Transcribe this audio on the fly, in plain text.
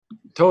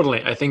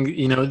Totally. I think,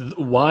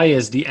 why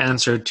is the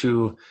answer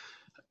to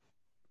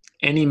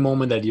any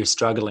moment that you're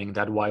struggling.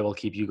 That why will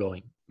keep you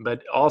going.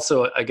 But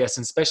also, I guess,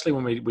 especially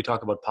when we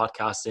talk about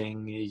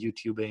podcasting,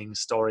 YouTubing,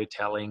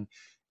 storytelling,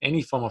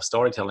 any form of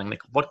storytelling,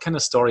 like what kind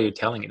of story are you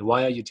telling it?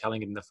 Why are you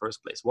telling it in the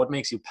first place? What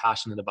makes you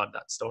passionate about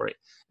that story?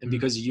 And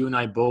because you and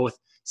I both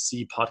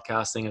see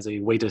podcasting as a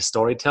way to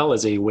storytell,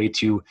 as a way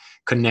to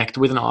connect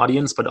with an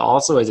audience, but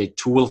also as a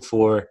tool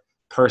for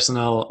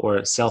personal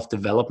or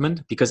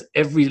self-development, because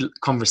every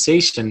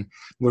conversation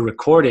we're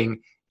recording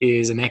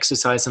is an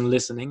exercise in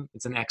listening.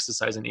 It's an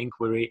exercise in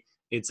inquiry.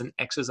 It's an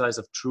exercise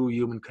of true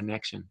human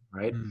connection,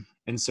 right?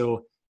 And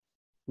so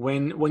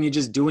when you're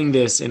just doing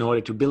this in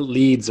order to build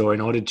leads or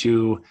in order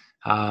to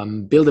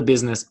build a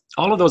business,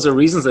 all of those are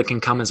reasons that can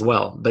come as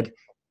well. But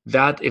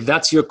that if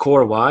that's your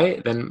core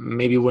why, then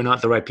maybe we're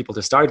not the right people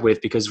to start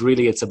with, because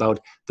really it's about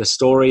the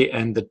story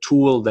and the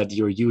tool that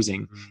you're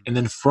using. And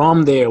then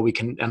from there, we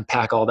can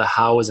unpack all the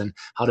hows and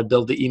how to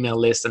build the email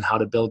list and how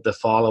to build the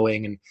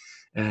following and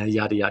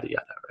yada, yada,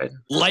 yada, right?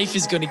 Life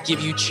is going to give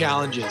you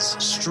challenges,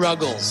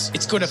 struggles.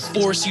 It's going to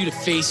force you to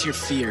face your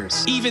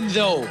fears. Even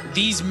though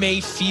these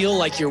may feel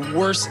like your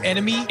worst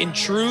enemy, in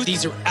truth,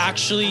 these are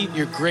actually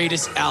your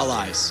greatest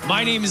allies.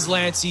 My name is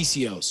Lance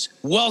Essios.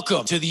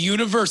 Welcome to the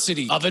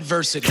University of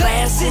Adversity.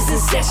 Class is in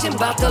session,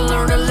 about to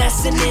learn a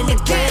lesson in the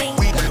game.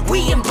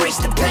 We embrace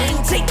the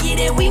pain, take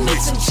it and we make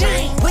some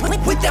change.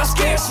 Without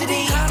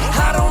scarcity,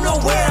 I don't know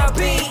where I'll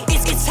be.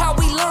 It's how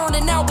we learn,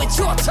 and now it's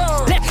your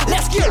turn.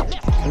 Let's get it.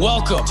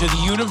 Welcome to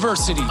the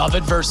University of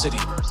Adversity.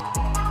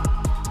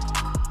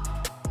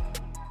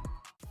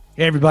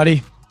 Hey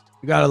everybody,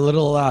 we got a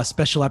little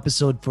special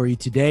episode for you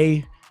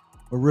today.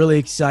 We're really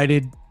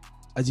excited.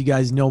 As you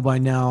guys know by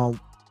now,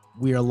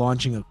 we are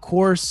launching a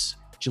course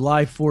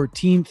July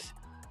 14th.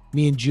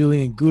 Me and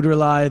Julian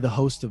Guderlei, the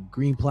host of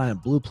Green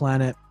Planet, Blue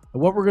Planet.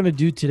 And what we're going to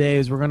do today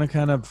is we're going to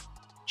kind of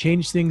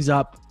change things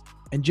up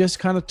and just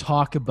kind of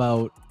talk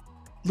about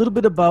a little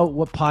bit about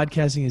what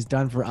podcasting has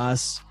done for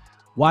us,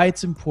 why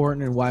it's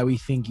important, and why we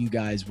think you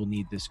guys will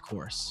need this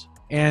course.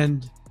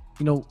 And,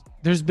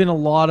 there's been a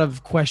lot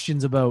of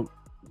questions about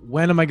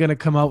when am I going to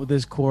come out with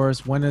this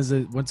course? What's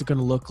it going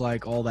to look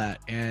like? All that.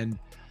 And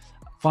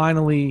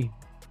finally,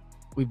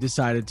 we've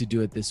decided to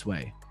do it this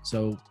way.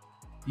 So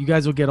you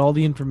guys will get all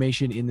the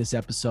information in this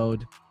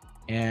episode.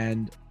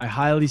 And I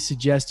highly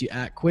suggest you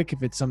act quick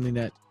if it's something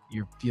that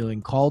you're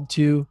feeling called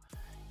to.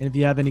 And if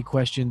you have any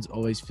questions,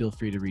 always feel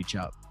free to reach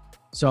out.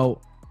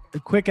 So a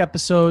quick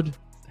episode,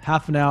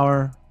 half an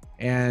hour,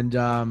 and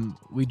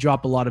we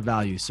drop a lot of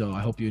value. So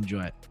I hope you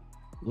enjoy it.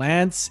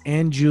 Lance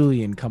and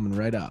Julian coming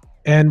right up.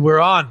 And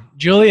we're on.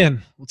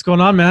 Julian, what's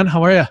going on, man?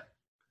 How are you?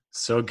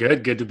 So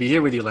good. Good to be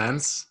here with you,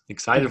 Lance.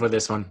 Excited for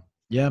this one.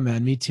 Yeah,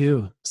 man, me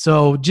too.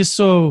 So just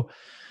so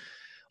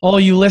all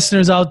you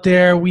listeners out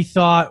there, we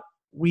thought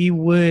we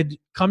would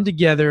come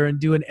together and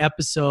do an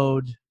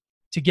episode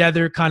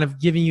together, kind of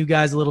giving you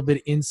guys a little bit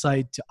of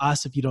insight to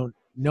us if you don't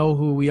know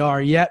who we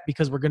are yet,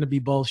 because we're going to be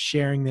both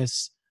sharing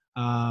this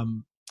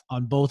on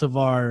both of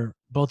our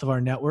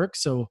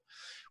networks. So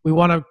we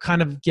want to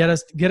kind of get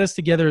us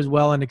together as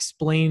well and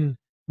explain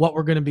what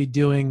we're going to be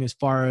doing as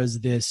far as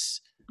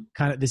this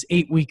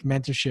 8-week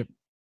mentorship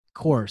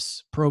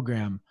course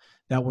program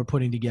that we're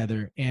putting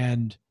together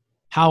and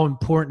how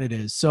important it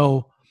is.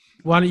 So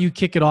why don't you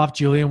kick it off,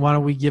 Julian? Why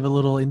don't we give a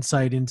little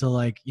insight into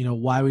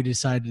why we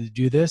decided to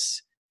do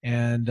this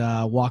and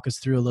walk us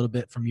through a little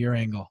bit from your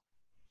angle.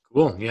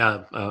 Cool.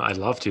 Yeah, I'd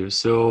love to.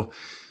 So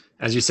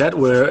as you said,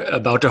 we're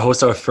about to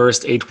host our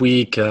first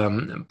 8-week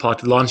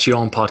launch your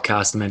own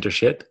podcast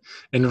mentorship.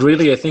 And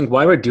really, I think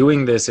why we're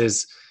doing this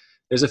is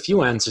there's a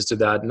few answers to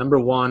that. Number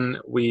one,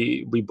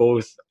 we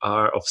both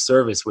are of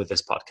service with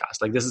this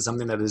podcast. Like this is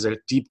something that is a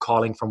deep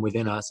calling from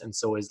within us. And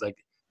so is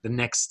like the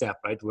next step,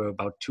 right? We're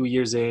about 2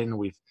 years in.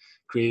 We've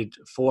created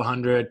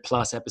 400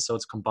 plus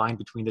episodes combined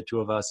between the two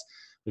of us.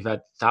 We've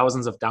had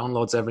thousands of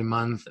downloads every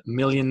month,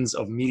 millions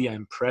of media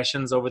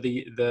impressions over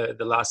the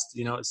last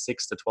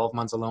 6 to 12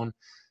 months alone.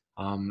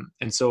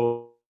 And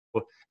so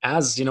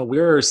as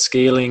we're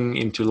scaling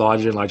into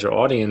larger and larger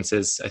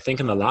audiences, I think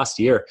in the last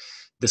year,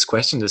 this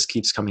question just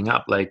keeps coming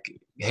up like,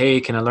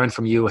 hey, can I learn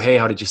from you? Hey,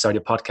 how did you start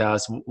your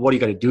podcast? What do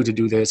you got to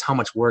do this? How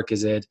much work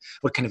is it?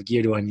 What kind of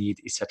gear do I need?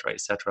 Et cetera,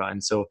 et cetera.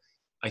 And so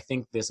I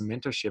think this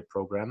mentorship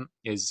program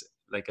is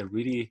like a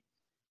really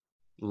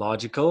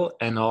logical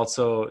and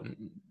also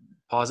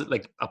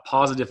a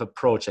positive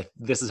approach.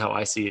 This is how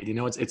I see it.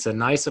 It's a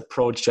nice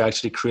approach to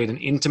actually create an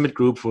intimate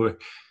group for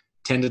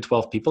 10 to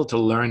 12 people to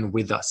learn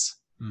with us,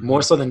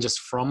 more so than just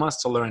from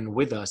us, to learn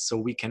with us so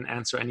we can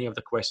answer any of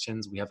the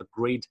questions. We have a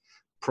great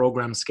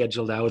program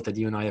scheduled out that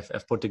you and I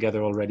have put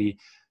together already.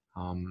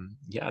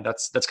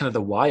 That's kind of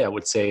the why I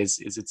would say is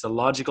it's a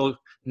logical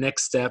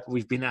next step.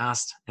 We've been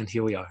asked and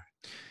here we are.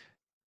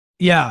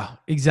 Yeah,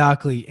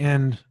 exactly.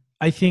 And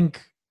I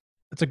think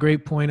that's a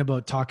great point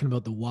about talking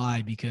about the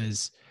why,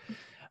 because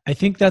I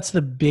think that's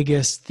the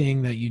biggest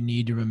thing that you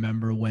need to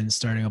remember when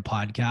starting a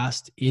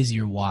podcast is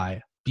your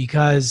why,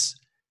 because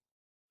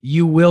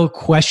you will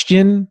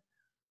question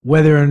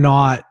whether or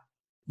not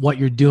what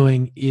you're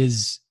doing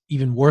is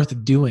even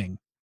worth doing.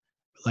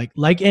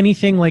 Like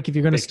anything, like if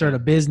you're going to start a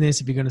business,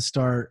 if you're going to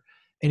start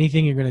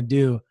anything you're going to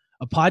do,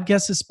 a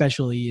podcast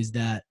especially, is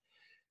that,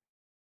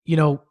 you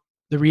know,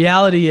 the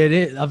reality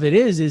of it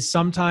is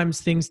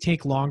sometimes things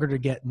take longer to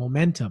get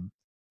momentum.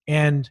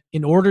 And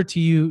in order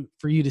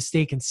for you to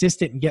stay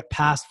consistent and get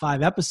past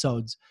 5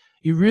 episodes,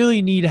 you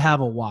really need to have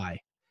a why,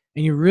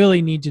 and you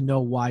really need to know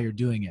why you're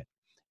doing it.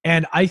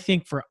 And I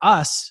think for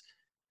us,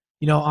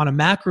 you know, on a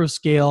macro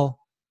scale,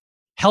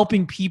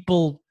 helping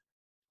people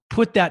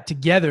put that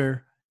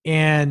together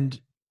and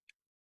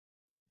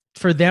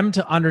for them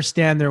to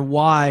understand their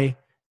why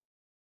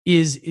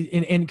is,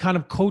 and kind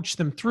of coach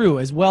them through,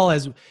 as well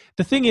as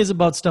the thing is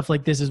about stuff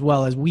like this, as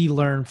well as we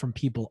learn from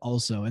people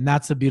also. And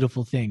that's the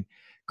beautiful thing.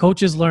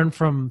 Coaches learn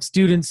from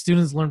students,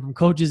 students learn from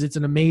coaches. It's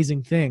an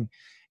amazing thing.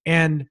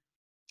 And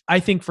I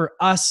think for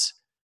us,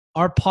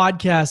 our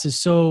podcast is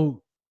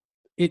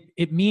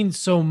it means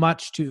so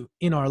much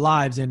in our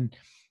lives, and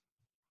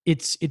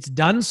it's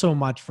done so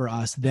much for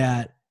us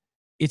that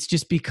it's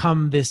just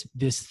become this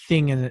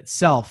thing in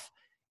itself.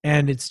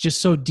 And it's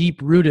just so deep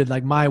rooted.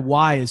 Like my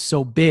why is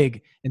so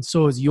big, and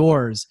so is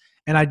yours.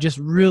 And I just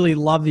really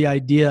love the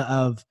idea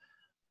of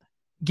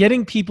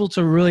getting people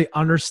to really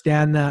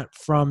understand that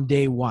from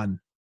day one.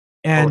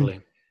 And,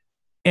 Totally.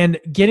 and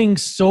getting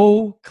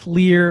so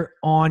clear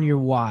on your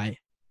why.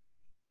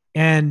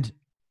 And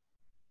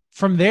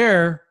from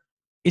there,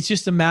 it's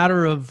just a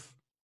matter of,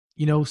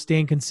 you know,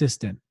 staying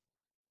consistent.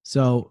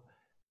 So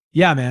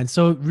yeah, man.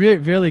 So really,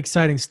 really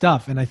exciting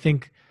stuff. And I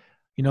think,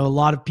 you know, a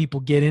lot of people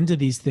get into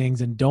these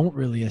things and don't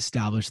really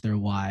establish their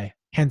why,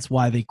 hence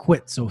why they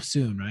quit so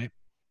soon, right?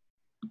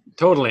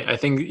 Totally. I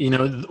think, you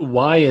know,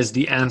 why is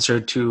the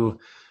answer to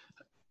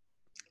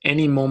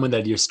any moment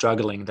that you're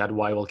struggling. That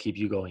why will keep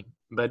you going.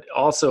 But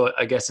also,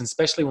 I guess,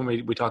 especially when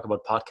we talk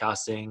about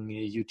podcasting,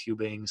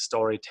 YouTubing,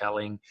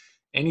 storytelling,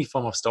 any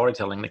form of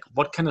storytelling, like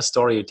what kind of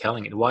story are you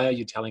telling it? Why are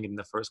you telling it in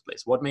the first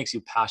place? What makes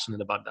you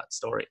passionate about that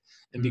story?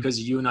 And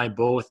because you and I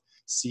both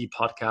see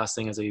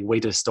podcasting as a way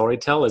to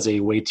storytell, as a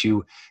way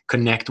to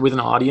connect with an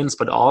audience,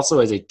 but also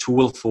as a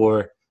tool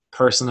for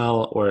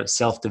personal or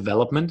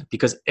self-development,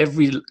 because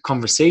every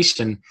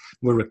conversation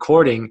we're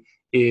recording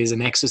is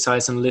an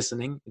exercise in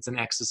listening. It's an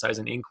exercise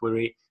in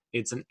inquiry.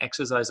 It's an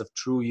exercise of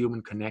true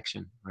human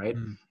connection, right?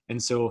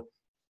 And so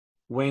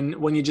when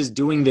you're just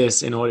doing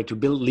this in order to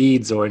build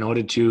leads or in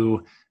order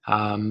to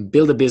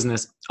build a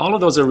business, all of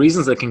those are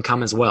reasons that can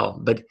come as well.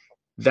 But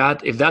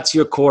that if that's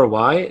your core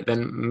why,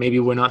 then maybe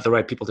we're not the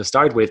right people to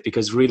start with,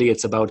 because really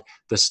it's about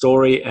the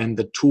story and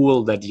the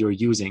tool that you're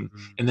using.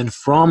 And then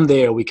from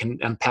there, we can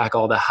unpack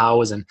all the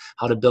hows and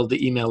how to build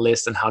the email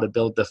list and how to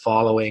build the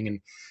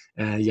following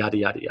and yada,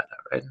 yada, yada,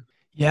 right?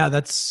 Yeah,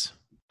 that's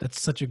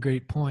such a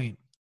great point.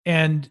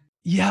 And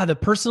yeah, the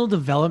personal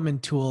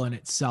development tool in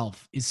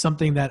itself is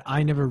something that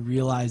I never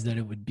realized that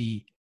it would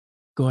be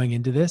going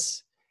into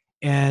this.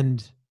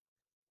 And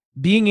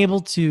being able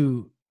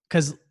to,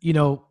 because, you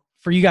know,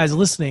 for you guys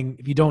listening,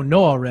 if you don't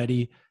know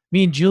already,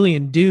 me and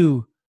Julian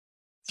do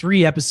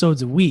 3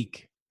 episodes a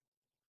week,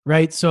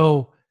 right?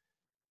 So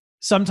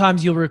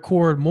sometimes you'll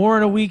record more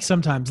in a week,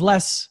 sometimes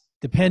less,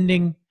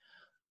 depending.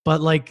 But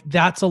like,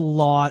 that's a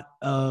lot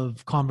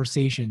of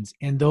conversations,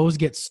 and those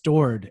get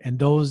stored, and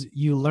those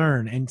you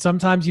learn. And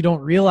sometimes you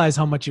don't realize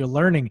how much you're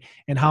learning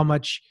and how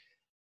much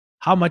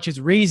it's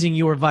raising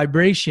your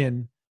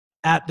vibration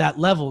at that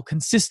level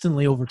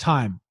consistently over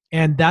time.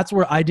 And that's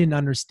where I didn't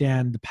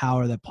understand the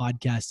power that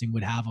podcasting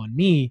would have on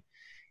me,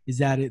 is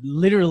that it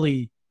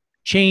literally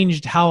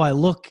changed how I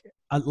look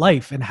at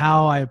life and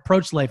how I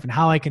approach life and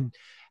how I can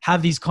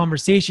have these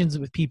conversations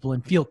with people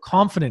and feel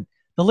confident.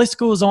 The list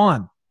goes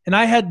on. And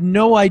I had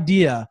no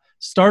idea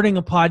starting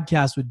a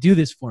podcast would do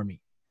this for me.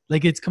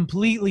 Like, it's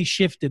completely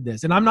shifted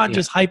this. And I'm not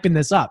just hyping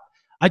this up.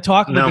 I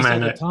talk about this all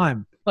the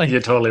time. Like,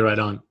 you're totally right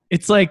on.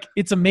 It's like,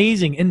 it's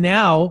amazing. And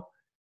now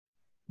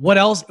what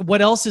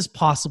else is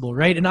possible,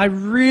 right? And I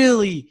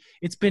really,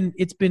 it's been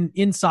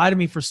inside of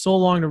me for so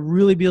long to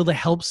really be able to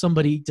help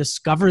somebody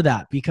discover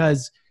that.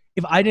 Because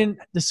if I didn't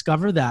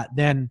discover that,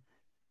 then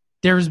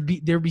there'd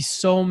be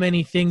so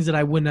many things that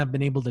I wouldn't have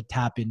been able to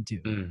tap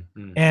into.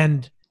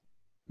 And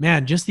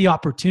man, just the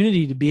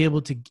opportunity to be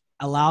able to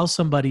allow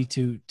somebody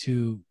to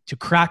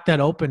crack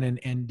that open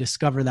and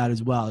discover that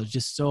as well is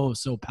just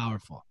so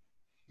powerful.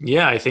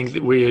 Yeah, I think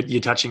that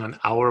you're touching on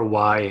our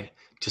why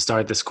to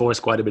start this course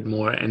quite a bit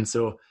more. And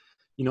so,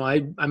 you know,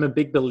 I'm a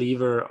big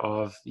believer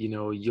of, you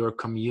know, your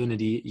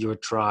community, your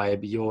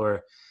tribe,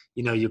 your,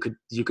 you know, you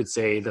could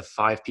say the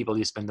 5 people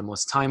you spend the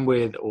most time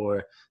with,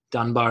 or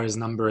Dunbar's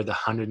number, the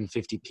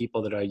 150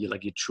 people that are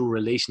like your true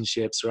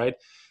relationships, right?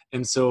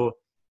 And so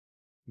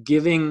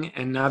giving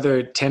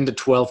another 10 to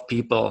 12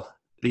 people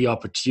the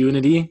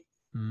opportunity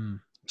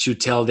to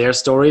tell their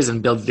stories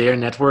and build their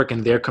network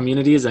and their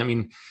communities. I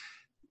mean,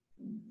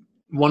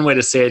 one way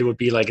to say it would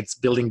be like it's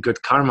building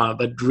good karma,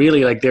 but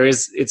really, like,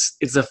 there's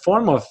a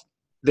form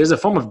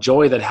of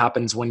joy that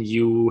happens when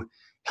you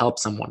help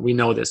someone. We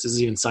know this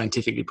is even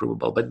scientifically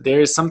provable, but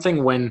there is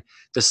something when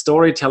the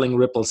storytelling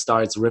ripple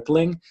starts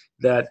rippling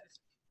that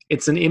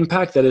it's an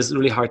impact that is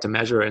really hard to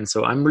measure. And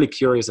so I'm really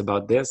curious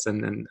about this,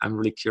 and I'm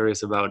really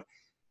curious about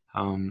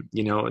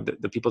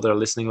the people that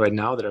are listening right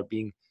now that are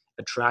being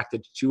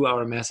attracted to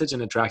our message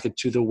and attracted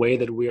to the way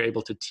that we're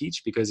able to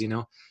teach, because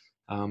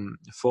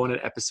 400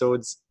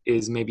 episodes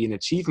is maybe an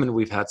achievement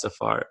we've had so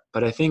far,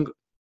 but I think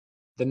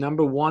the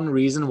number one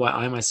reason why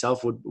I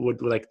myself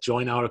would like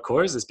join our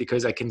course is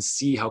because I can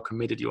see how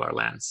committed you are,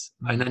 Lance.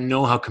 Mm-hmm. And I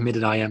know how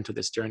committed I am to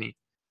this journey.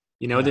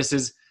 This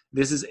is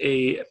this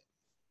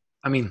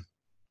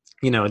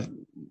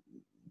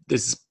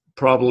is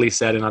probably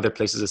said in other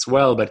places as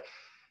well, but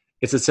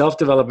it's a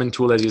self-development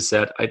tool, as you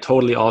said. I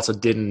totally also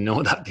didn't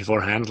know that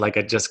beforehand. Like,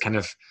 I just kind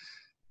of,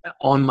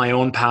 on my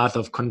own path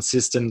of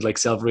consistent like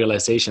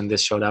self-realization,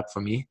 this showed up for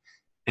me.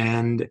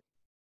 And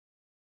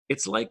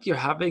it's like you're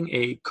having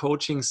a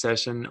coaching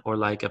session or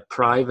like a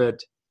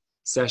private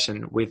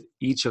session with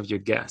each of your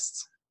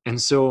guests. And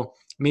so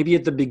maybe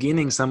at the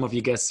beginning, some of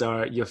your guests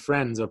are your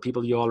friends or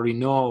people you already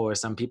know, or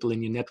some people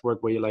in your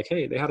network where you're like,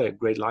 hey, they had a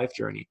great life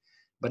journey.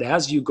 But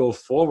as you go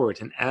forward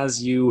and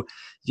as you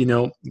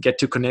get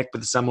to connect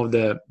with some of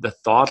the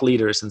thought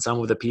leaders and some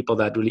of the people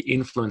that really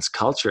influence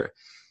culture,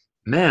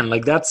 man,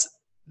 like that's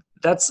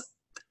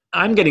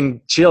I'm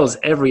getting chills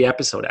every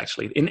episode,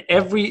 actually. In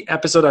every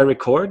episode I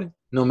record,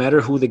 no matter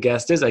who the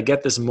guest is, I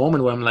get this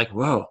moment where I'm like,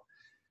 whoa,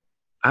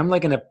 I'm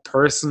like in a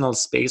personal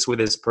space with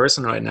this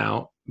person right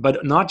now,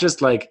 but not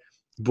just like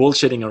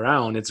bullshitting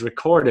around. It's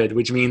recorded,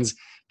 which means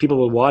people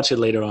will watch it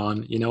later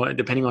on.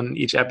 Depending on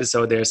each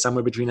episode, there's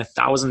somewhere between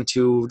 1,000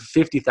 to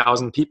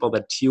 50,000 people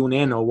that tune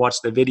in or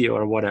watch the video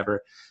or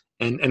whatever,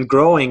 and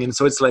growing. And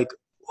so it's like,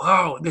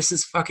 whoa, this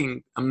is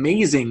fucking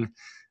amazing.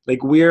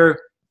 Like,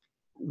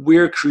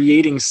 we're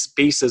creating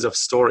spaces of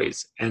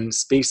stories and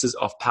spaces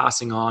of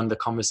passing on the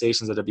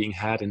conversations that are being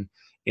had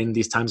in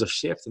these times of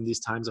shift, in these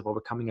times of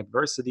overcoming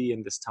adversity,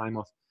 in this time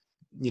of,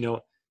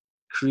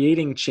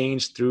 creating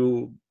change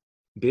through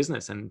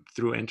business and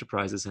through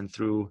enterprises and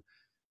through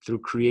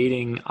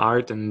creating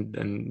art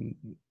and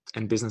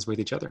business with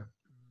each other.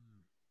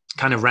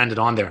 Kind of ranted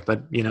on there,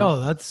 but Oh,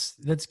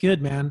 that's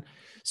good, man.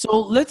 So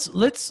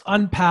let's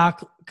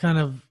unpack kind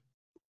of,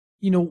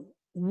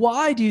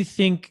 why do you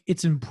think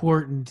it's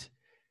important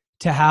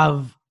to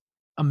have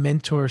a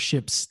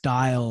mentorship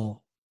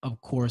style of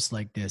course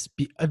like this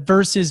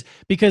versus,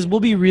 because we'll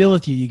be real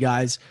with you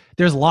guys,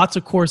 there's lots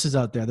of courses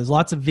out there. There's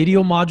lots of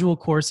video module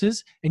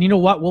courses, and you know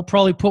what? We'll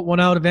probably put one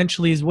out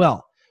eventually as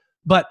well.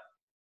 But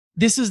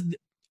this is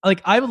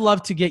like, I would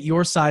love to get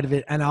your side of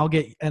it, and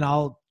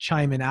I'll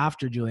chime in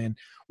after, Julian.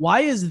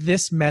 Why is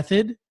this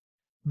method,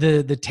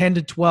 the 10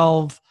 to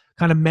 12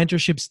 kind of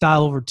mentorship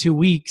style over 2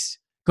 weeks,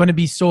 going to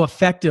be so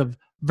effective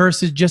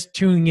versus just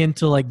tuning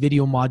into like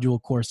video module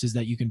courses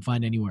that you can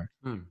find anywhere?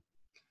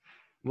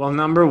 Well,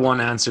 number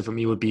one answer for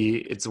me would be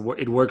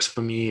it works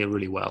for me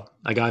really well.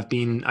 Like, I've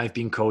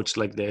been coached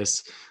like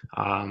this,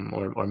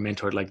 or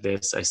mentored like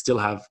this. I still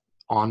have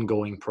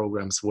ongoing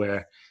programs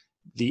where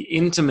the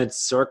intimate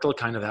circle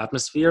kind of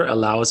atmosphere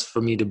allows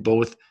for me to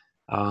both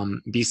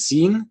be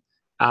seen,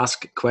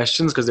 ask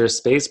questions because there's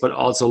space, but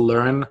also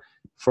learn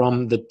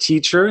from the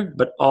teacher,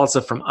 but also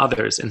from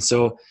others. And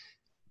so,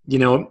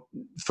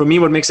 for me,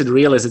 what makes it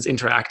real is it's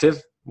interactive.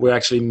 We're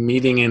actually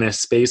meeting in a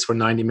space for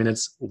 90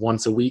 minutes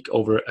once a week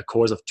over a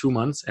course of 2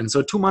 months. And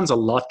so 2 months, a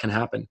lot can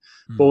happen,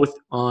 both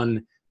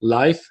on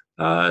life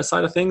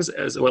side of things,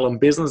 as well on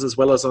business, as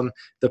well as on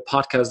the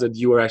podcast that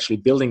you are actually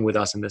building with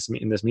us in this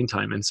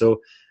meantime. And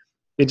so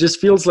it just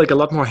feels like a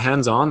lot more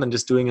hands-on than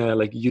just doing a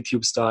like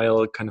YouTube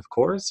style kind of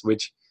course,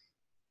 which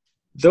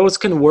those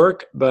can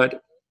work,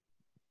 but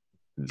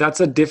that's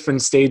a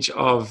different stage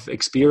of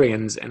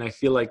experience. And I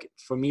feel like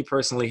for me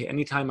personally,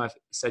 anytime I've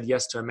said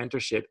yes to a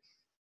mentorship,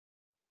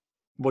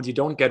 what you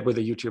don't get with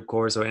a YouTube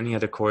course or any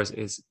other course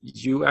is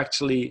you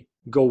actually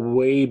go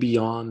way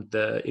beyond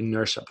the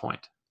inertia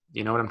point.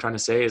 You know what I'm trying to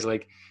say is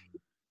like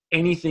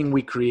anything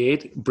we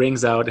create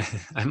brings out,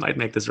 I might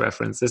make this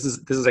reference. This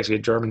is actually a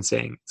German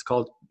saying. It's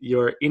called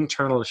your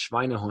internal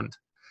Schweinehund,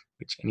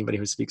 which anybody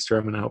who speaks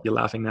German, I hope you're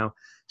laughing now.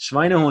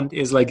 Schweinehund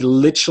is like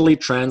literally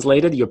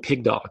translated your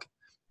pig dog.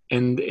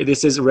 And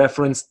this is a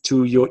reference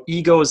to your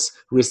ego's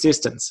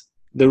resistance.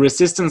 The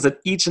resistance that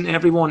each and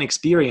everyone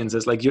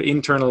experiences, like your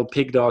internal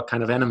pig dog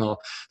kind of animal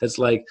that's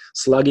like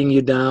slugging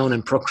you down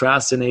and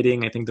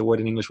procrastinating. I think the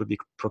word in English would be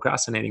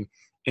procrastinating.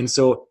 And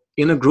so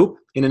in a group,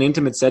 in an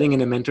intimate setting,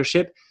 in a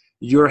mentorship,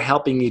 you're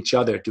helping each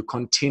other to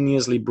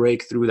continuously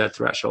break through that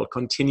threshold,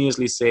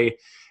 continuously say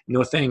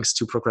no thanks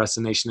to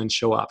procrastination and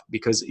show up,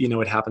 because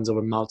it happens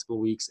over multiple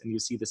weeks and you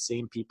see the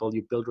same people,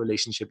 you build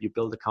relationship, you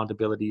build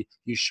accountability,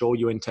 you show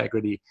your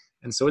integrity.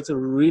 And so it's a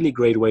really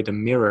great way to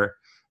mirror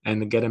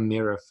and get a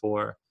mirror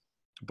for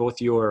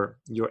both your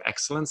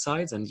excellent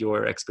sides and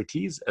your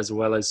expertise, as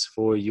well as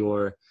for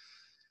your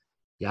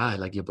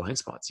blind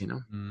spots,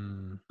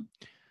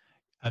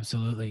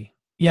 Absolutely.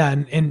 Yeah.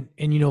 And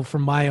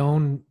from my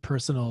own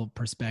personal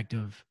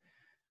perspective,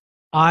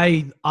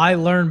 I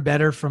learn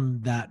better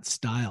from that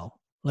style.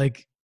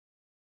 Like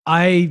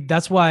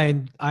that's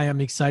why I am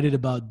excited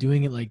about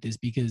doing it like this,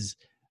 because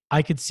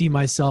I could see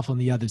myself on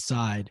the other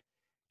side.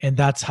 And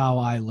that's how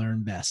I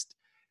learn best.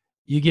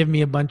 You give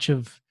me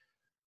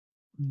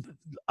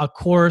a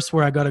course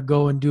where I got to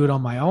go and do it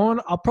on my own,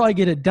 I'll probably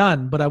get it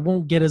done, but I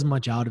won't get as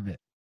much out of it,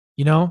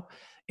 you know?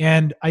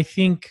 And I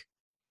think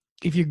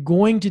if you're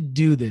going to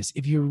do this,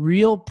 if your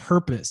real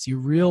purpose, your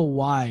real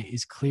why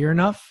is clear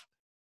enough,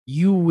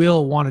 you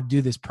will want to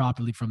do this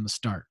properly from the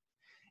start.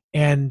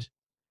 And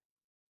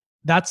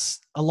that's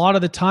a lot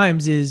of the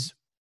times is,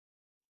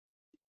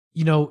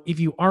 you know, if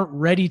you aren't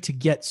ready to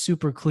get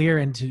super clear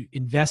and to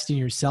invest in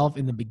yourself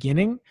in the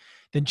beginning,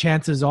 then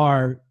chances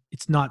are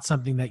it's not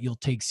something that you'll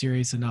take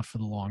serious enough for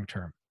the long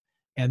term.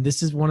 And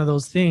this is one of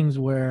those things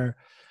where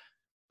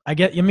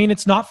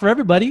it's not for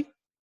everybody.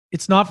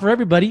 It's not for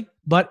everybody,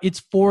 but it's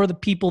for the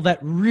people that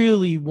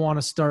really want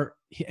to start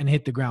and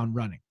hit the ground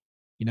running,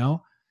 you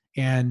know?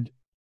 And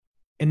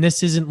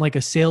this isn't like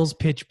a sales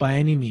pitch by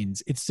any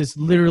means. It's just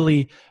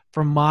literally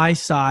from my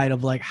side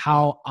of like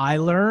how I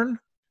learn.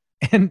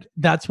 And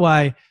that's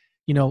why,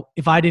 you know,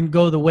 if I didn't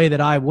go the way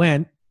that I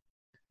went,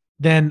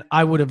 then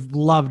I would have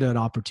loved an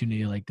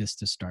opportunity like this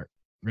to start,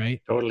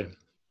 right? Totally.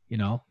 You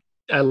know?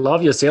 I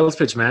love your sales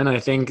pitch, man. I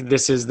think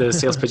this is the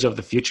sales pitch of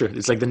the future.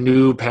 It's like the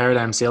new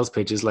paradigm sales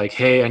pitch is like,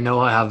 hey, I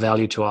know I have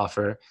value to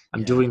offer.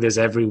 I'm doing this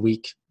every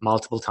week,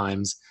 multiple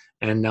times.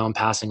 And now I'm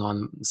passing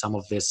on some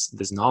of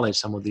this knowledge,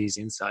 some of these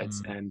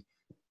insights. And,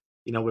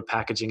 you know, we're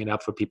packaging it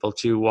up for people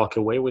to walk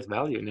away with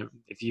value. And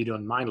if you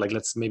don't mind, like,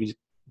 let's maybe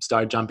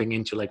start jumping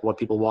into like what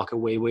people walk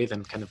away with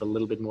and kind of a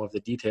little bit more of the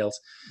details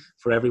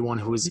for everyone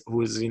who's,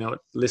 you know,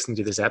 listening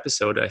to this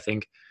episode. I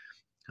think,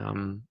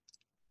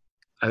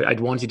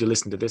 I'd want you to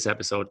listen to this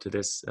episode, to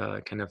this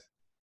kind of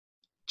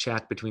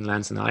chat between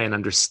Lance and I, and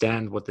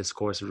understand what this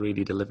course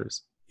really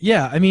delivers.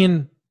 Yeah. I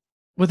mean,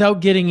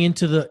 without getting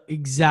into the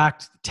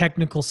exact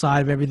technical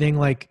side of everything,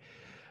 like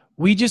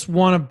we just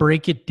want to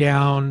break it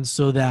down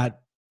so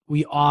that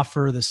we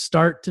offer the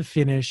start to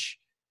finish,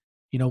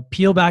 you know,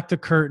 peel back the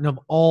curtain of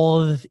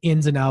all the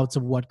ins and outs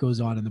of what goes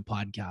on in the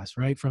podcast,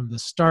 right? From the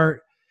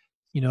start,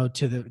 you know,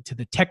 to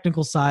the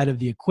technical side of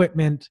the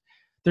equipment.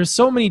 There's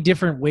so many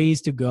different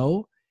ways to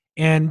go.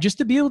 And just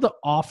to be able to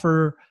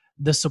offer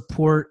the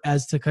support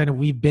as to kind of,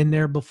 we've been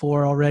there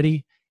before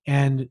already.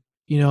 And,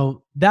 you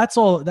know, that's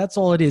all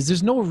it is.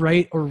 There's no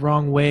right or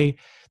wrong way.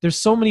 There's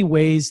so many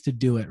ways to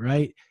do it,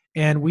 right?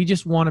 And we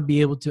just want to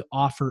be able to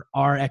offer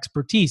our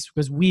expertise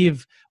because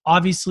we've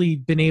obviously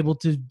been able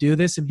to do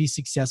this and be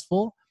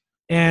successful.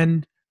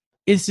 And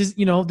this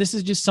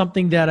is just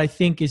something that I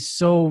think is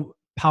so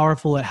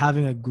powerful at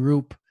having a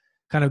group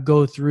kind of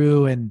go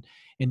through and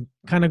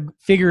kind of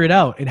figure it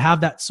out and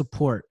have that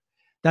support.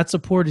 That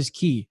support is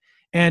key.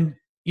 And,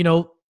 you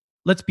know,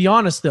 let's be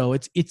honest though,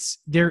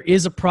 there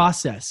is a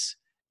process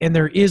and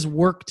there is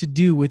work to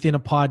do within a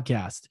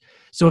podcast.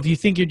 So if you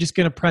think you're just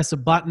going to press a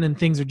button and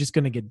things are just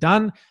going to get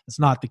done,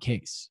 that's not the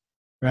case.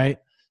 Right.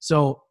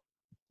 So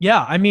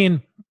yeah, I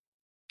mean,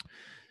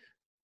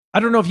 I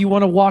don't know if you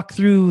want to walk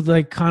through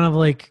like kind of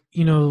like,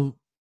 you know,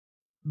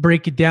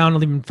 break it down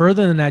even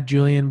further than that,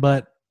 Julian,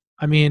 but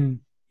I mean,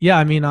 yeah,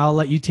 I mean, I'll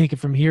let you take it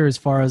from here as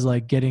far as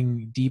like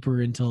getting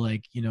deeper into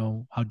like, you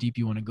know, how deep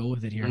you want to go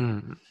with it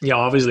here. Yeah,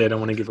 obviously I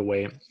don't want to give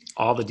away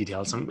all the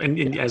details.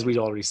 And as we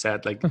already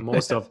said, like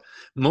most of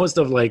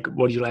like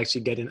what you'll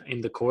actually get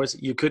in the course,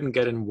 you couldn't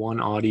get in one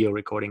audio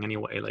recording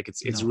anyway. Like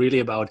it's really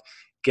about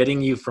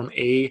getting you from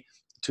A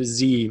to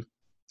Z,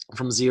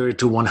 from 0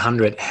 to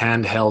 100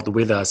 handheld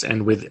with us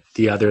and with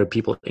the other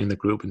people in the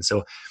group. And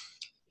so,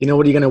 you know,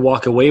 what you're going to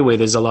walk away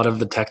with is a lot of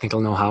the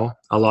technical know-how,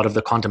 a lot of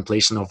the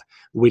contemplation of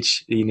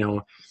which, you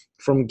know,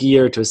 from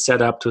gear to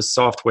setup to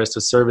softwares to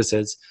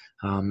services,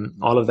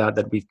 all of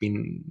that we've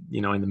been,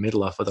 you know, in the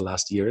middle of for the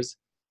last years.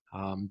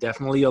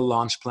 Definitely a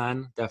launch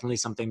plan, definitely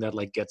something that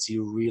like gets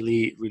you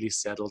really, really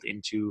settled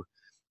into,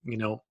 you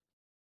know,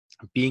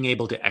 being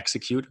able to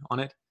execute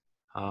on it.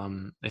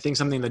 I think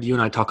something that you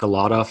and I talk a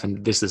lot of,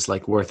 and this is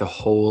like worth a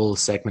whole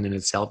segment in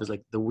itself, is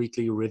like the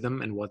weekly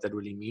rhythm and what that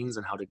really means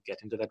and how to get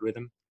into that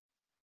rhythm.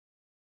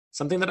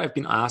 Something that I've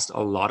been asked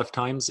a lot of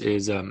times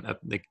is,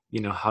 like,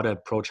 you know, how to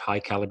approach high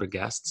caliber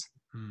guests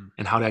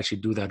and how to actually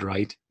do that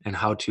right and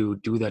how to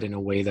do that in a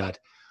way that,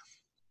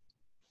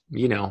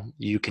 you know,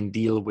 you can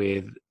deal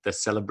with the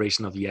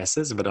celebration of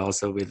yeses, but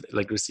also with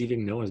like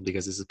receiving no's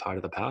because this is part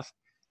of the path.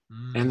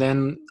 And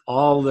then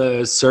all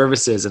the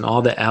services and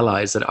all the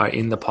allies that are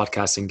in the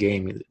podcasting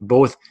game,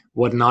 both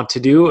what not to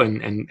do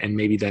and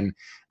maybe then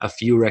a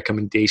few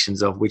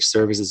recommendations of which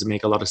services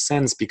make a lot of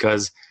sense,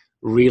 because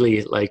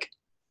really like,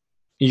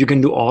 you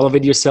can do all of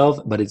it yourself,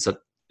 but it's a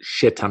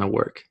shit ton of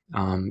work.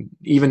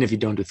 Even if you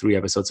don't do 3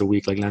 episodes a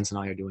week, like Lance and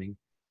I are doing.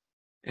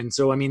 And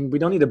so, I mean, we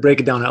don't need to break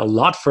it down a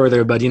lot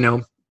further, but, you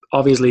know,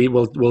 obviously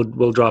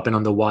we'll drop in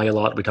on the why a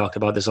lot. We talked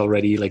about this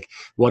already, like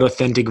what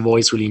authentic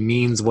voice really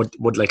means, what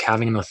like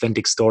having an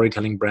authentic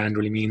storytelling brand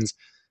really means.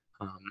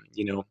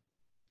 You know,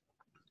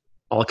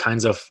 all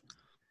kinds of,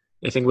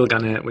 I think we're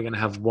gonna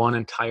have one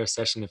entire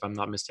session, if I'm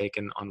not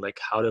mistaken, on like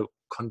how to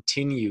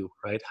continue,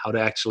 right? How to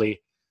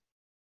actually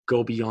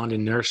go beyond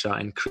inertia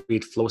and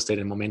create flow state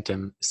and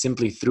momentum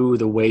simply through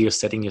the way you're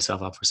setting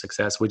yourself up for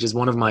success, which is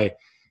one of my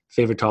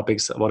favorite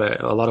topics. A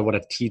lot of what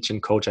I teach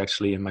and coach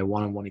actually in my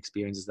one-on-one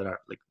experiences that are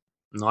like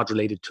not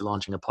related to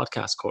launching a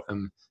podcast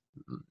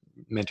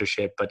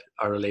mentorship, but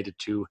are related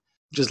to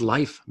just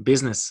life,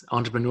 business,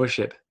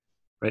 entrepreneurship,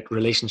 right?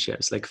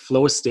 Relationships. Like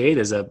flow state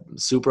is a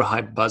super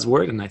hype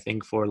buzzword, and I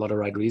think for a lot of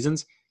right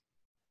reasons.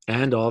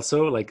 And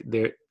also like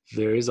there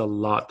is a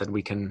lot that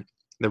we can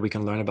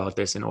learn about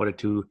this in order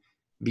to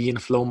be in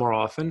flow more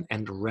often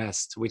and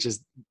rest, which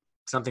is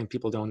something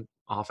people don't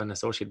often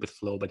associate with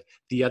flow. But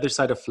the other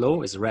side of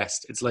flow is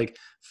rest. It's like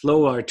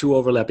flow are two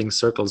overlapping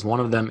circles. One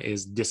of them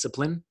is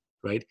discipline,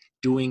 right?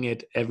 Doing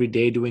it every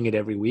day, doing it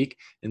every week.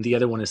 And the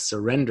other one is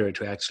surrender,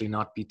 to actually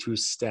not be too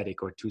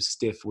static or too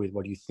stiff with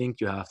what you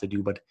think you have to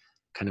do, but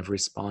kind of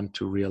respond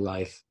to real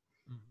life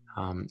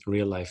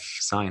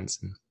signs.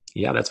 And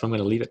yeah, that's where I'm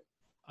going to leave it.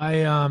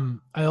 I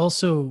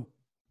also,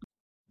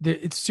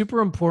 it's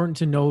super important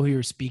to know who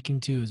you're speaking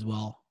to as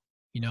well.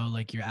 You know,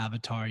 like your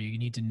avatar, you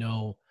need to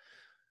know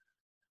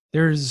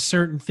there's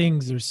certain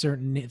things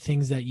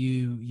that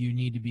you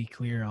need to be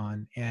clear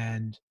on.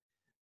 And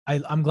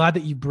I'm glad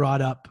that you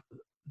brought up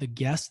the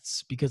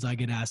guests, because I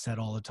get asked that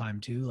all the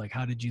time too. Like,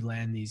 how did you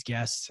land these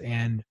guests?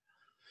 And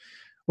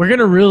we're going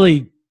to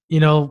really,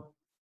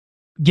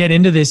 get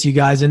into this, you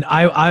guys. And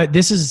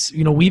this is,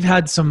 we've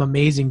had some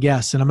amazing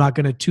guests, and I'm not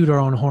going to toot our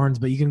own horns,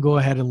 but you can go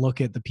ahead and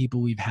look at the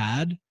people we've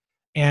had,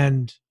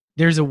 and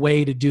there's a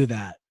way to do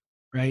that,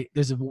 right?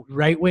 There's a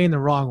right way and the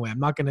wrong way. I'm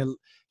not going to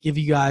give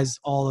you guys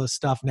all the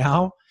stuff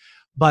now,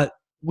 but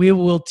we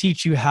will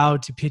teach you how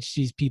to pitch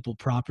these people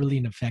properly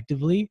and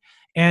effectively.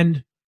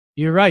 And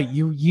you're right.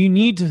 You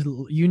need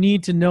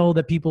to know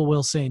that people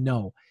will say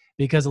no,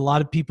 because a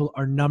lot of people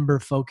are number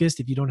focused.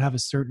 If you don't have a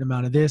certain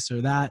amount of this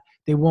or that,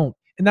 they won't.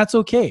 And that's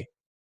okay,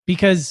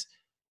 because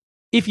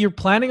if you're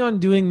planning on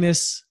doing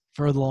this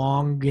for the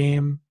long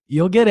game,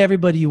 you'll get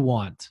everybody you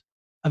want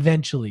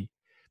eventually.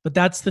 But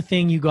that's the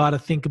thing you got to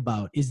think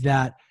about, is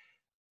that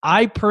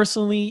I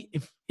personally,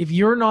 if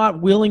you're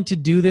not willing to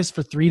do this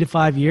for 3 to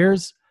 5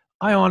 years,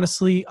 I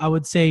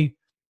would say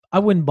I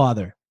wouldn't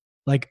bother.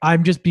 Like,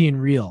 I'm just being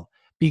real,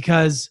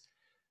 because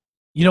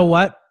you know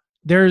what?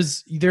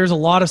 There's a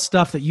lot of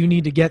stuff that you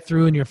need to get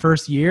through in your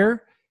first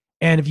year.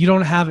 And if you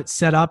don't have it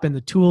set up, and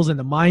the tools and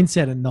the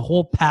mindset and the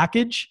whole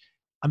package,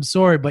 I'm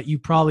sorry, but you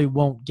probably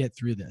won't get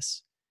through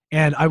this.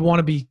 And I want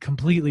to be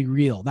completely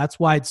real. That's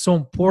why it's so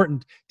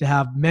important to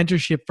have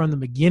mentorship from the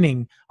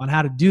beginning on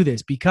how to do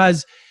this,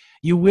 because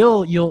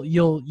there'll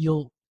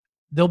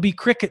be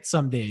crickets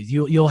some days.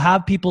 You'll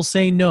have people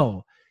say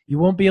no. You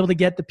won't be able to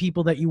get the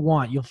people that you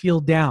want. You'll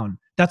feel down.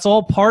 That's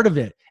all part of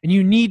it. And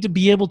you need to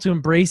be able to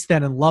embrace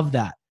that and love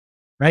that,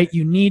 right?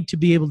 You need to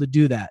be able to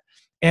do that.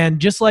 And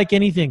just like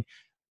anything,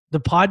 the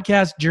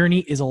podcast journey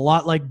is a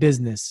lot like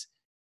business.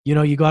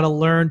 You got to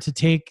learn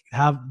to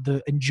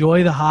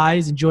enjoy the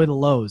highs, enjoy the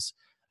lows.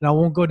 And I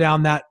won't go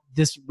down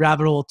this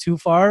rabbit hole too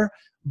far,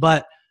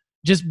 but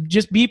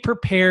just be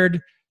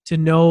prepared to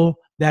know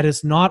that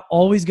it's not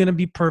always going to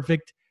be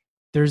perfect.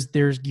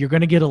 You're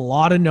going to get a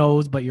lot of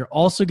no's, but you're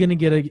also going to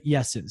get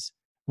yeses.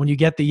 When you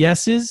get the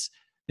yeses,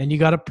 then you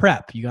got to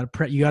prep. You got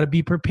to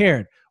be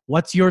prepared.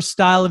 What's your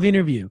style of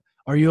interview?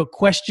 Are you a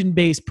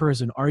question-based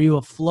person? Are you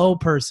a flow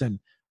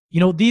person?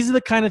 These are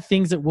the kind of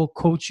things that will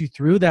coach you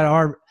through that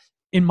are,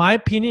 in my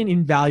opinion,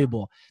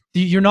 invaluable.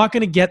 You're not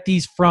going to get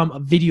these from a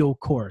video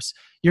course.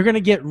 You're going to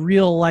get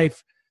real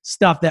life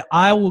stuff that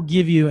I will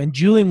give you and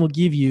Julian will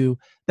give you,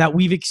 that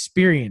we've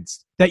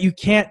experienced, that you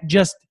can't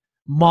just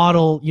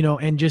model,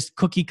 and just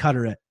cookie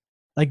cutter it.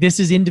 Like, this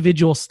is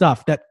individual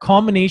stuff. That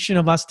combination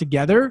of us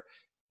together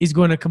is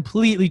going to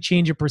completely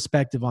change your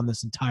perspective on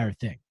this entire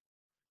thing.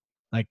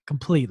 Like,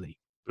 completely.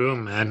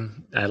 Boom,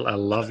 man. I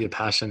love your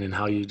passion and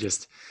how you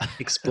just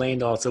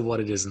explained also what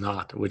it is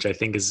not, which I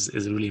think is a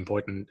really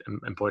important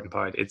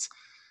part.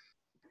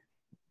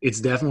 It's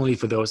definitely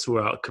for those who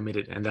are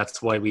committed. And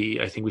that's why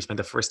I think we spent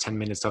the first 10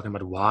 minutes talking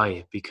about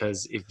why,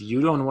 because if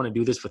you don't want to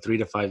do this for 3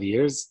 to 5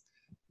 years,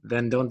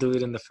 then don't do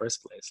it in the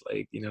first place.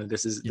 Like,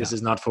 this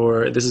is not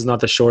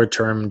the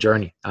short-term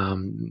journey.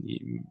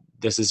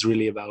 This is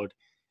really about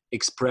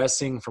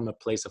expressing from a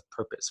place of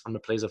purpose, from a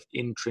place of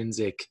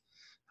intrinsic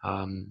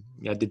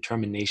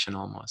determination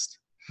almost.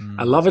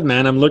 I love it,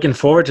 man. I'm looking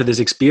forward to this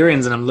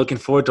experience, and I'm looking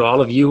forward to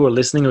all of you who are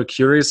listening or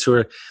curious,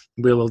 we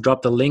will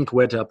drop the link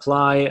where to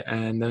apply,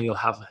 and then you'll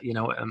have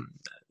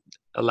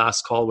a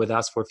last call with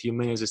us for a few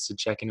minutes just to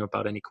check in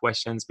about any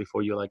questions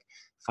before you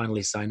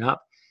finally sign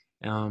up.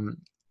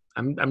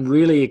 I'm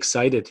really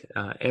excited.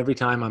 Every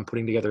time I'm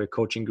putting together a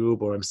coaching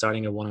group or I'm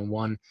starting a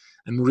one-on-one,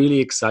 I'm really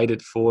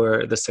excited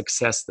for the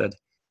success that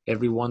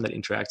everyone that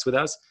interacts with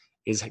us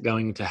is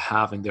going to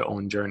have in their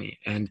own journey,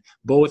 and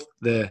both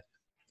the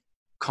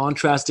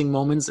contrasting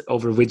moments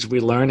over which we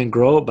learn and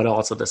grow, but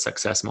also the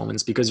success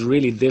moments, because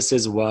really this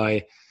is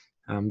why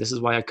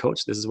I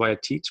coach. This is why I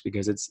teach,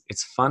 because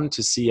it's fun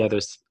to see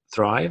others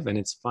thrive, and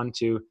it's fun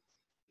to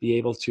be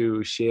able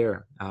to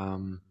share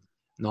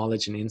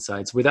knowledge and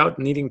insights without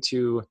needing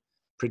to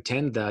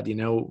pretend that, you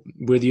know,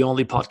 we're the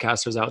only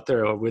podcasters out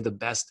there, or we're the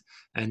best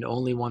and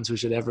only ones who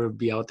should ever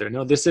be out there.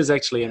 No, this is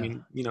actually, I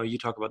mean, you know, you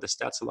talk about the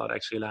stats a lot,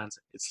 actually, Lance.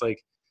 It's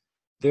like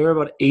there are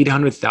about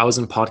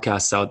 800,000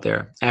 podcasts out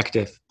there,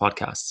 active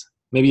podcasts,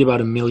 maybe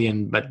about 1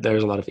 million, but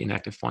there's a lot of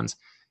inactive ones.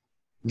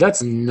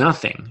 That's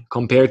nothing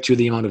compared to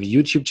the amount of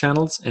YouTube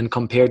channels, and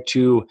compared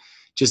to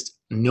just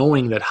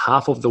knowing that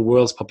half of the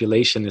world's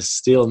population is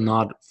still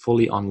not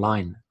fully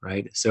online,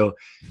 right? So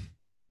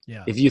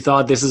if you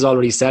thought this is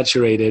already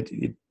saturated,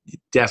 you're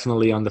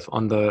definitely on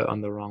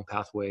the wrong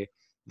pathway.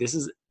 This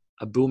is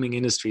a booming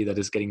industry that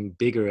is getting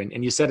bigger.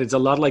 And you said it's a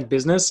lot like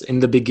business. In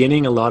the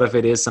beginning, a lot of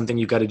it is something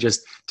you got to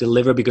just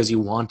deliver because you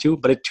want to,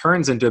 but it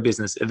turns into a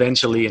business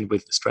eventually, and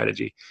with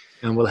strategy.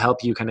 And we'll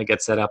help you kind of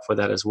get set up for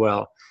that as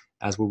well,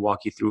 as we walk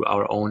you through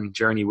our own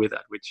journey with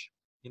that, which,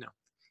 you know,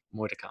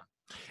 more to come.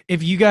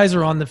 If you guys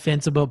are on the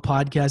fence about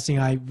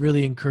podcasting, I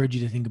really encourage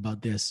you to think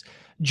about this.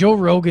 Joe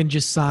Rogan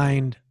just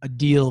signed a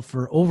deal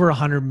for over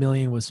 100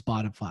 million with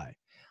Spotify.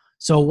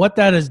 So what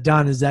that has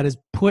done is that has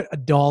put a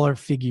dollar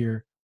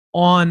figure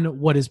on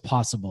what is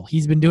possible.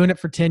 He's been doing it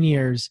for 10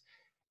 years.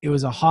 It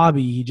was a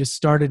hobby. He just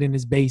started in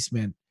his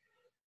basement.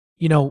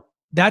 You know,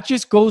 that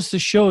just goes to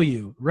show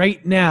you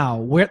right now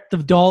what the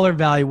dollar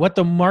value, what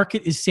the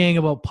market is saying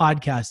about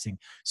podcasting.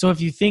 So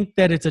if you think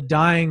that it's a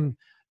dying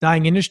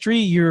industry,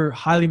 you're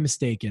highly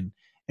mistaken.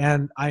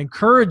 And I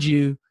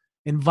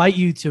invite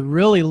you to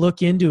really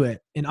look into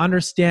it and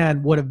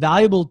understand what a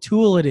valuable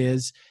tool it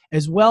is,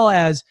 as well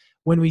as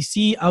when we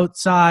see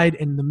outside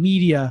in the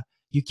media,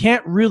 you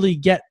can't really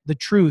get the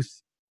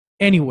truth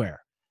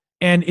anywhere.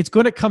 And it's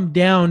going to come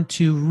down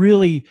to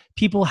really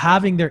people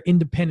having their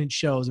independent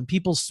shows and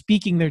people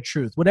speaking their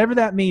truth, whatever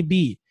that may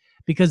be,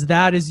 because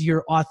that is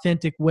your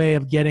authentic way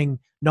of getting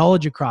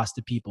knowledge across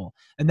to people.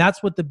 And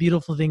that's what the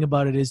beautiful thing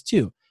about it is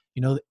too.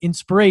 You know,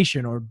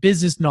 inspiration or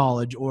business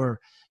knowledge, or,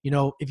 you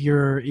know, if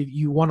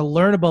you want to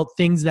learn about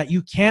things that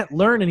you can't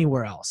learn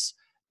anywhere else.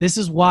 This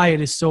is why it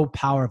is so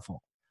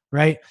powerful,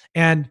 right?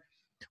 And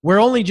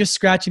we're only just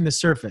scratching the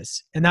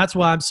surface. And that's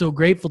why I'm so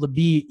grateful to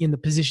be in the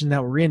position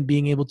that we're in,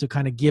 being able to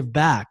kind of give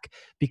back,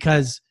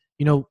 because,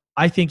 you know,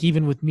 I think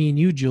even with me and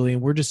you, Julian,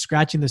 we're just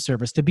scratching the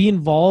surface. To be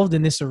involved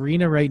in this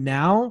arena right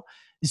now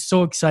is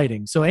so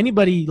exciting. So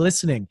anybody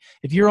listening,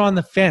 if you're on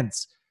the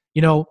fence,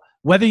 you know,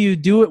 whether you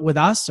do it with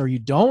us or you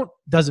don't,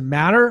 doesn't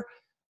matter.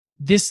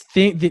 This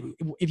thing,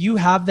 if you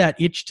have that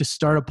itch to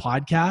start a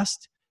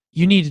podcast,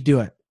 you need to do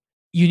it.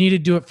 You need to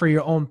do it for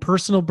your own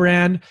personal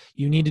brand.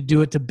 You need to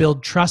do it to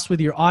build trust with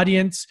your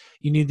audience.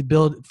 You need to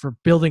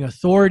building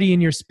authority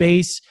in your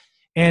space.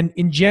 And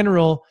in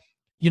general,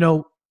 you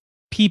know,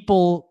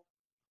 people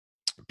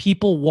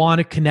want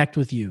to connect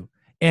with you,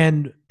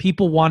 and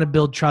people want to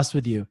build trust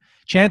with you.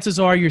 Chances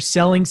are you're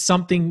selling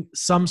something,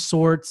 some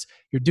sorts,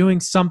 you're doing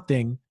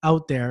something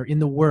out there in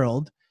the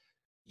world.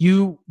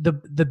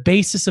 The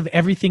basis of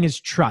everything is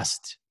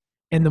trust.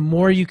 And the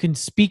more you can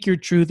speak your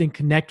truth and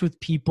connect with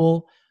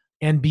people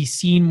and be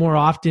seen more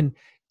often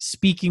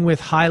speaking with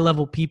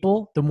high-level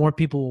people, the more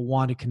people will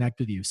want to connect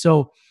with you.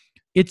 So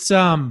it's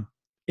a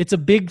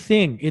big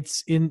thing.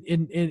 It's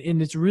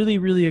it's really,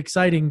 really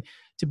exciting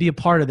to be a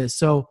part of this.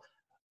 So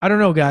I don't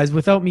know, guys,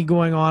 without me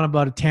going on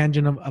about a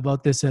tangent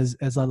about this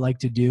as I like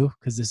to do,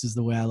 because this is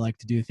the way I like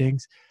to do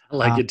things. I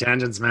like your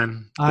tangents,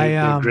 man.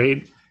 They're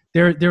great.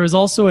 There was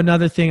also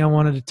another thing I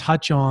wanted to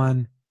touch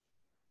on.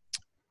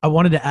 I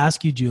wanted to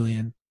ask you,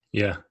 Julian.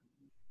 Yeah.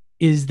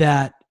 Is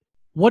that,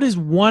 what is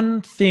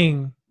one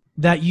thing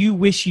that you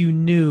wish you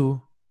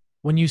knew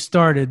when you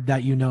started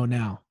that you know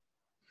now?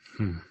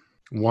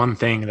 One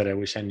thing that I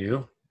wish I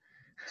knew?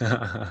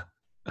 That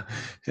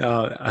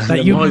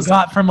you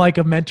got from like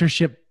a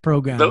mentorship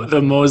program.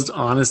 The most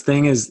honest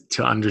thing is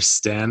to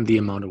understand the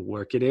amount of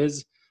work it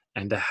is,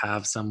 and to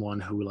have someone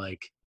who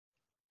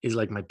is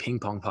like my ping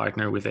pong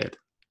partner with it.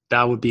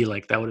 That would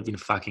have been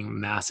fucking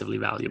massively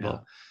valuable. Yeah.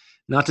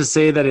 Not to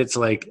say that it's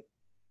like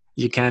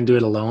you can't do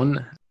it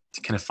alone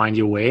to kind of find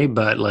your way,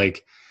 but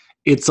like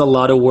it's a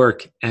lot of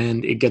work,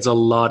 and it gets a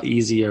lot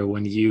easier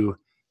when you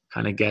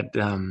kind of get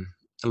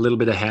a little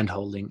bit of hand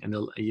holding and,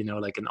 you know,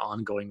 like an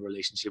ongoing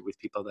relationship with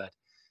people that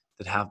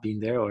have been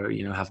there, or,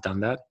 you know, have done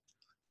that.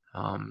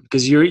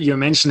 Because you're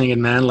mentioning it,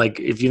 man, like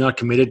if you're not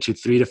committed to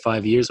 3 to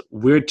 5 years,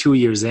 we're 2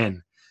 years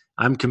in.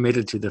 I'm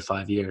committed to the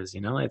 5 years,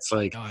 you know. It's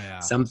like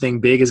something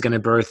big is going to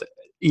birth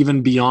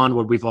even beyond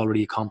what we've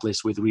already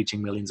accomplished with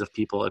reaching millions of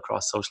people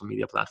across social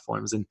media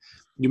platforms. And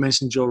you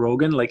mentioned Joe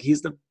Rogan, like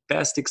he's the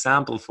best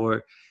example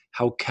for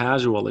how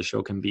casual a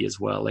show can be as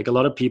well. Like a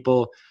lot of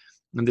people,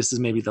 and this is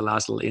maybe the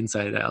last little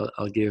insight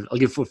I'll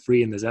give for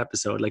free in this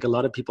episode. Like a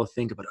lot of people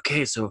think about,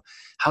 okay, so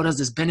how does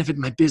this benefit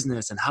my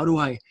business? And how do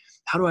I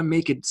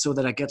make it so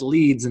that I get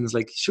leads? And it's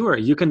like, sure,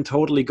 you can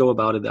totally go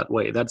about it that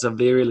way. That's a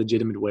very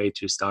legitimate way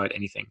to start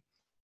anything.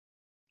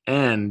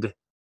 And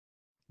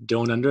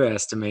don't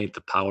underestimate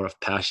the power of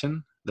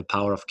passion, the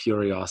power of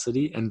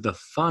curiosity, and the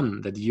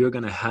fun that you're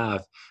going to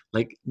have.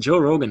 Like Joe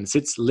Rogan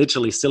sits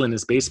literally still in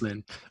his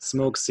basement,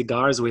 smokes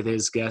cigars with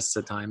his guests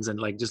at times, and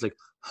like, just like,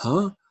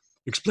 huh?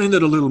 explain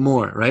that a little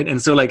more, right?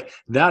 And so like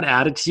that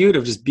attitude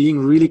of just being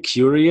really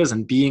curious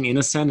and being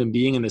innocent and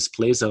being in this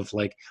place of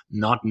like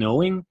not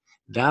knowing,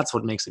 that's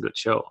what makes a good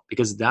show,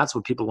 because that's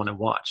what people want to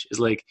watch, is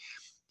like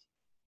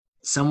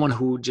someone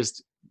who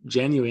just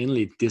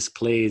genuinely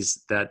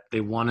displays that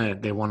they want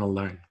to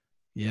learn.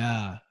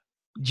 Yeah.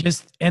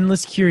 Just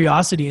endless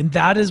curiosity. And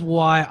that is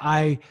why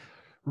I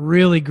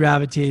really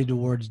gravitated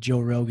towards Joe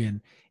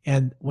Rogan.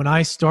 And when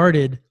I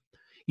started,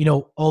 you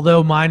know,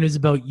 although mine was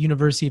about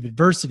University of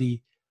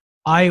Adversity,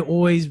 I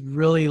always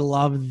really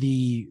loved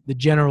the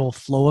general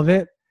flow of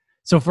it.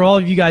 So for all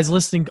of you guys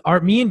listening,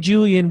 me and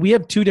Julian, we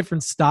have two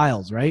different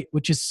styles, right?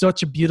 Which is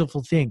such a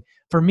beautiful thing.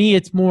 For me,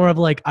 it's more of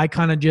like, I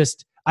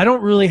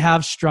don't really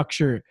have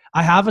structure.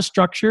 I have a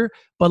structure,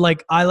 but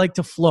like I like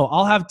to flow.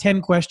 I'll have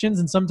 10 questions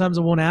and sometimes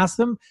I won't ask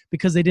them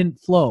because they didn't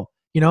flow,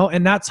 you know?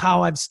 And that's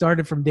how I've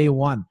started from day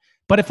one.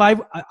 But if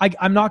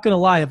I'm not going to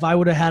lie, if I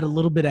would have had a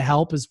little bit of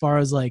help as far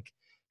as like,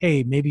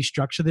 hey, maybe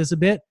structure this a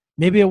bit,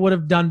 maybe I would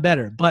have done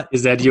better. But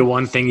is that your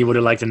one thing you would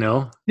have liked to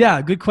know?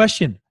 Yeah, good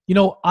question. You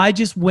know, I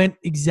just went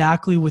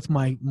exactly with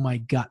my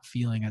gut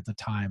feeling at the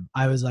time.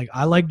 I was like,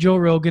 I like Joe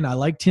Rogan. I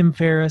like Tim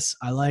Ferriss.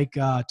 I like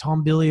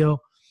Tom Bilyeu.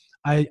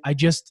 I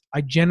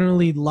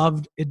generally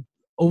loved it,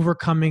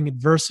 overcoming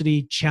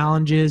adversity,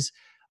 challenges.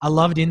 I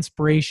loved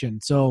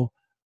inspiration. So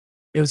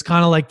it was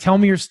kind of like, tell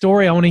me your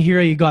story. I want to hear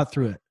how you got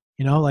through it,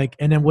 you know, like,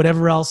 and then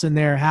whatever else in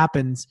there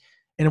happens.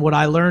 And what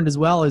I learned as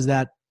well is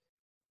that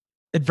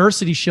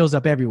adversity shows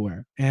up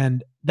everywhere.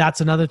 And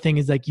that's another thing,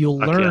 is like, you'll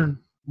learn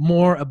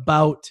more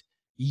about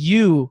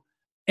you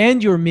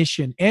and your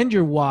mission and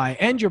your why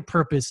and your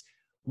purpose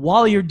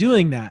while you're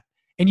doing that.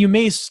 And you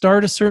may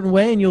start a certain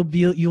way and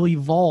you'll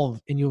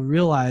evolve, and you'll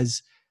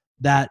realize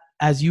that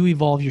as you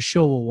evolve, your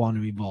show will want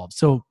to evolve.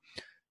 So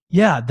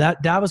yeah,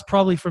 that was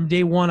probably from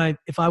day one.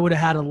 If I would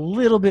have had a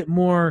little bit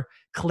more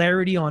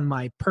clarity on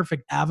my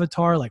perfect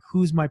avatar, like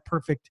who's my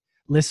perfect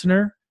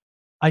listener,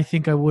 I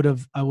think I would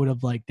have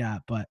liked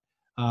that. But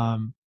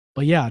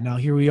yeah, now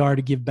here we are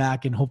to give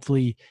back and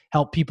hopefully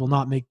help people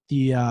not make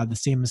the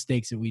same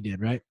mistakes that we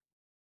did, right?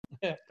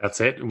 That's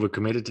it. We're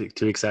committed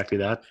to exactly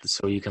that.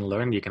 So you can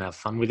learn, you can have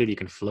fun with it, you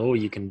can flow,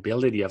 you can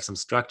build it, you have some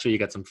structure, you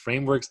got some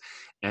frameworks,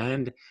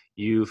 and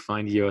you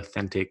find your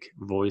authentic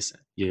voice,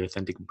 your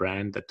authentic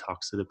brand that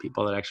talks to the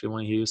people that actually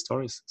want to hear your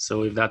stories.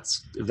 So if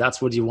that's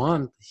what you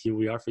want, here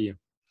we are for you.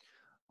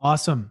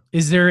 Awesome.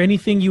 Is there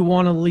anything you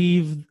want to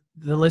leave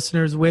the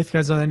listeners with?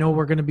 Because I know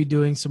we're going to be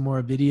doing some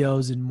more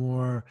videos and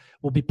more,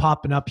 we'll be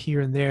popping up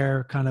here and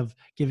there, kind of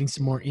giving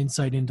some more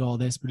insight into all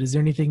this. But is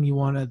there anything you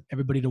want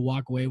everybody to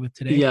walk away with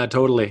today? Yeah,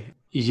 totally.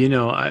 You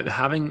know,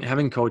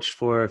 having coached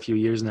for a few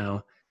years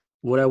now,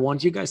 what I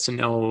want you guys to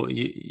know,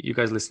 you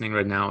guys listening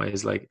right now,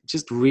 is like,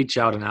 just reach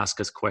out and ask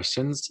us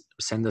questions,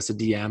 send us a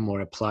DM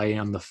or apply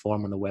on the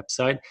form on the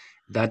website.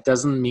 That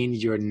doesn't mean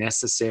you're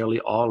necessarily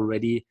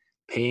already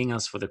paying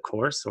us for the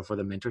course or for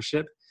the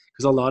mentorship.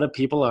 Because a lot of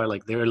people are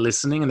like, they're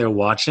listening and they're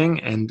watching,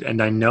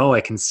 and I know,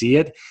 I can see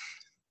it,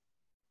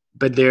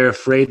 but they're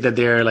afraid that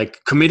they're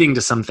like committing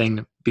to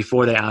something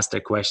before they ask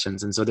their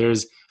questions. And so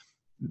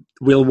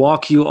we'll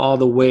walk you all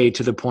the way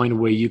to the point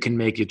where you can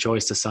make your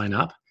choice to sign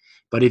up.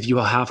 But if you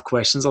have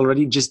questions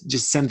already, just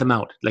send them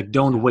out. Like,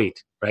 don't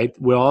wait, right?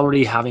 We're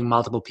already having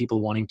multiple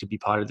people wanting to be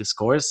part of this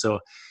course. So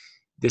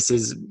this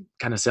is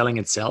kind of selling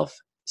itself.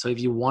 So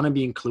if you want to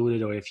be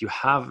included, or if you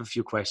have a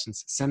few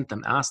questions, send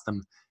them, ask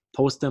them.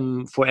 Post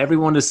them for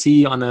everyone to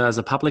see as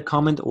a public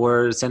comment,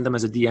 or send them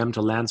as a DM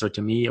to Lance or to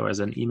me, or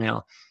as an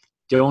email.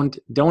 Don't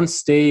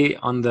stay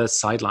on the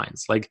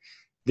sidelines. Like,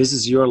 this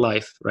is your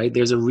life, right?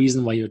 There's a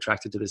reason why you're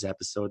attracted to this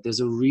episode.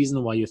 There's a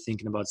reason why you're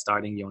thinking about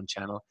starting your own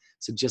channel.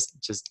 So just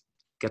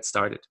get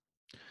started.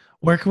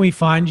 Where can we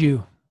find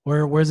you?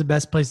 Where's the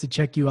best place to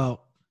check you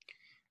out?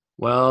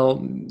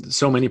 Well,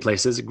 so many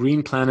places.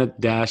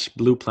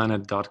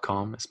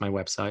 greenplanet-blueplanet.com is my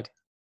website.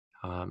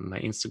 My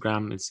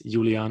Instagram is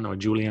Julian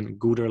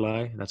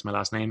Guderlei. That's my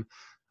last name.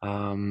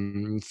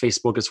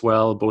 Facebook as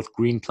well, both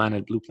Green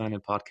Planet, Blue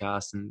Planet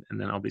podcast, and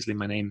then obviously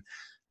my name.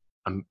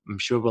 I'm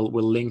sure we'll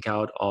link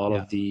out all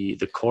of the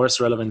course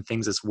relevant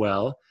things as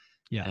well.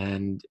 Yeah.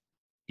 And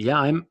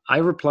yeah, I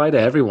reply to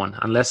everyone,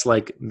 unless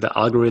like the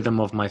algorithm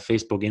of my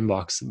Facebook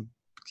inbox,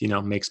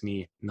 makes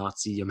me not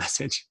see your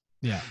message.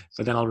 Yeah.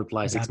 But then I'll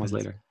reply 6 months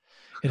later.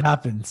 It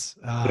happens.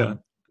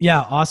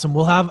 Yeah. Awesome.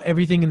 We'll have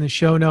everything in the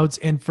show notes,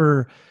 and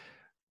for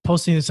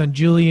posting this on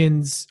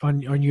Julian's,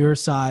 on your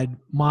side,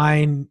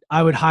 mine,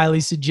 I would highly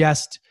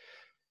suggest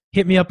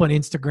hit me up on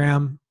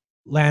Instagram,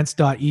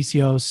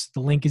 lance.ecios.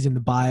 The link is in the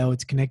bio.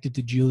 It's connected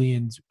to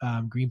Julian's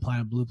Green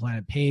Planet, Blue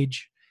Planet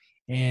page.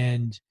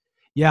 And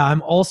yeah,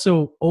 I'm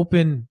also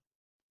open.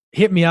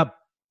 Hit me up,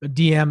 a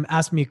DM,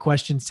 ask me a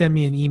question, send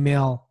me an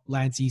email,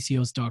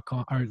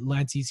 lancecios.com or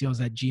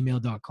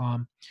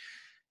lancecios@gmail.com.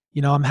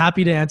 I'm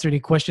happy to answer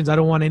any questions. I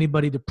don't want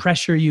anybody to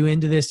pressure you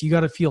into this. You got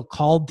to feel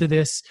called to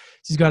this.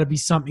 This has got to be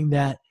something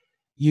that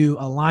you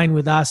align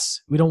with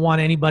us. We don't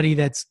want anybody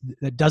that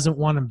doesn't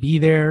want to be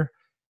there.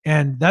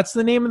 And that's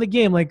the name of the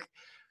game. Like,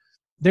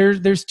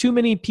 there's too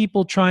many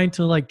people trying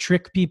to like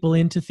trick people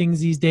into things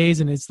these days.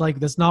 And it's like,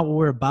 that's not what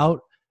we're about.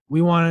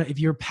 We want to, if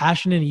you're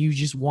passionate and you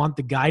just want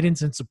the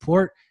guidance and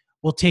support,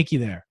 we'll take you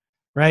there.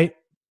 Right.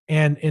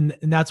 And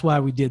that's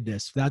why we did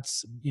this.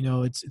 That's,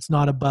 it's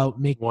not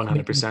about making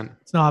 100%.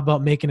 It's not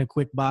about making a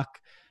quick buck.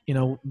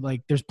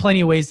 Like there's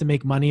plenty of ways to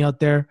make money out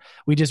there.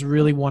 We just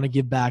really want to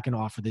give back and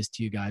offer this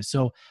to you guys.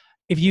 So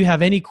if you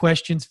have any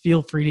questions,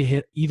 feel free to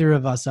hit either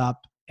of us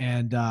up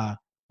and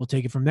we'll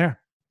take it from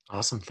there.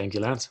 Awesome. Thank you,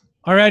 Lance.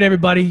 All right,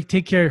 everybody.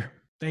 Take care.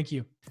 Thank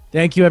you.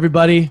 Thank you,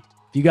 everybody.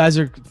 If you guys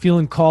are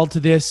feeling called to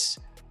this,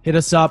 hit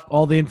us up.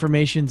 All the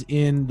information's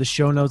in the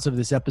show notes of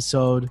this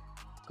episode.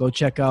 Go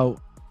check out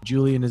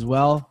Julian as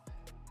well.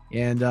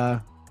 And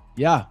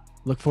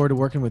look forward to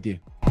working with you.